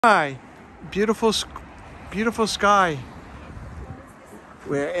Hi, beautiful sky.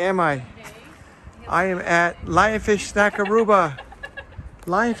 Where am I? I am at Lionfish Snack Aruba.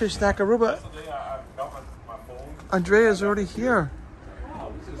 Lionfish Snack Aruba. Andrea's already here.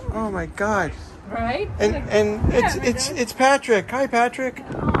 Oh my God! Right? And it's Patrick. Hi Patrick.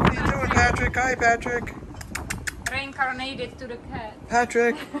 What are you doing, Patrick? Hi Patrick. Reincarnated to the cat.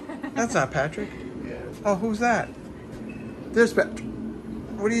 Patrick. That's not Patrick. Oh, who's that? There's Patrick.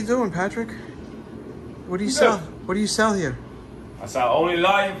 What are you doing, Patrick? What do you sell? What do you sell here? I sell only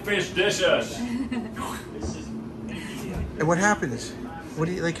lionfish dishes. And what happens? What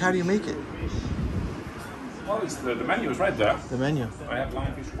do you like? How do you make it? Well, the menu is right there. The menu. I have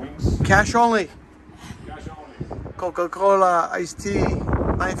lionfish wings. Cash only. Cash only. Coca-Cola, iced tea,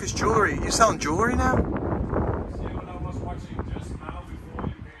 lionfish jewelry. You selling jewelry now? See what I was watching just now before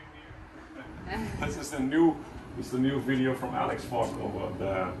you came here? This is the new. It's the new video from Alex Fox over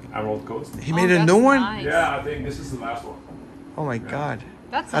the Emerald Coast. He made a new one? Nice. Yeah, I think this is the last one. Oh my God.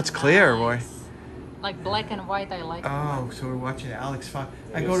 That's clear, nice. boy. Like black and white, I like. Oh, so we're watching Alex Fox.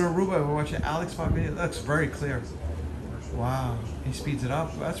 I go to Aruba, we're watching Alex Fox video. That looks very clear. Wow. He speeds it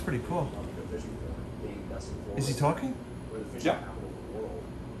up. That's pretty cool. Is he talking? Yeah.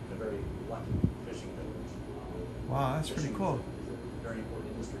 Wow, that's pretty cool.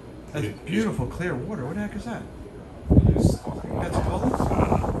 That's beautiful, clear water. What the heck is that? That's cold?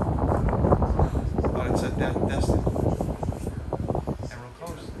 Oh, it's a Destin. Emerald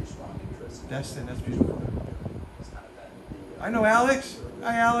Coast. Destin, that's beautiful. I know Alex.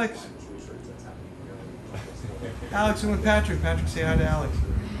 Hi, Alex. Alex, I'm with Patrick. Patrick, say hi to Alex.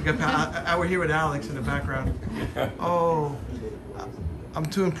 We got we're here with Alex in the background. Oh, I'm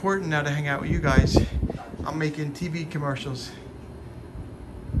too important now to hang out with you guys. I'm making TV commercials.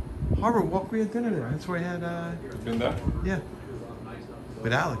 Harbor Walk, we had dinner there. That's where I had. Been there? Yeah.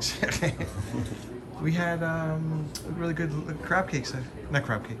 With Alex. We had really good crab cakes. Not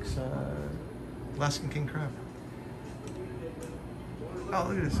crab cakes. Alaskan King crab. Oh,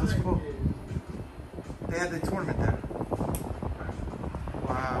 look at this. That's cool. They had the tournament there.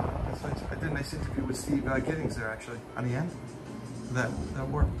 Wow. That's nice. I did a nice interview with Steve Giddings there, actually, on the end. That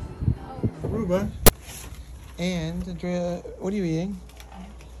worked. Aruba. And Andrea, what are you eating?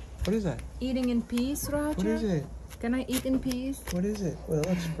 What is that? Eating in peace, Roger. What is it? Can I eat in peace? What is it? Well, it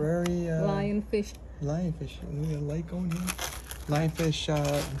looks very... Lionfish. Lionfish. We got a light going here. Lionfish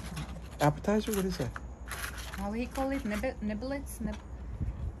appetizer? What is that? How do you call it? Nibblets?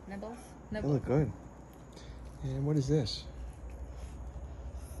 Nibbles? They look good. And what is this?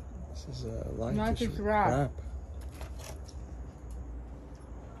 This is a lionfish wrap.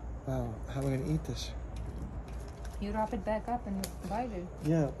 Wow. How am I going to eat this? You wrap it back up and bite it.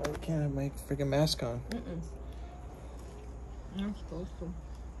 Yeah, I can't have my freaking mask on. You're supposed to.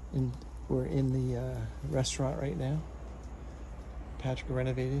 And we're in the restaurant right now. Patrick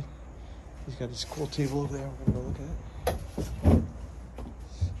renovated. He's got this cool table over there. We're gonna go look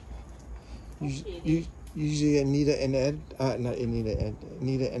at it. Usually Anita and Ed, not Anita, Ed.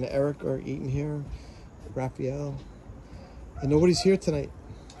 Anita and Eric are eating here. Raphael. And nobody's here tonight.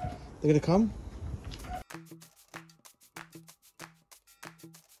 They're gonna come?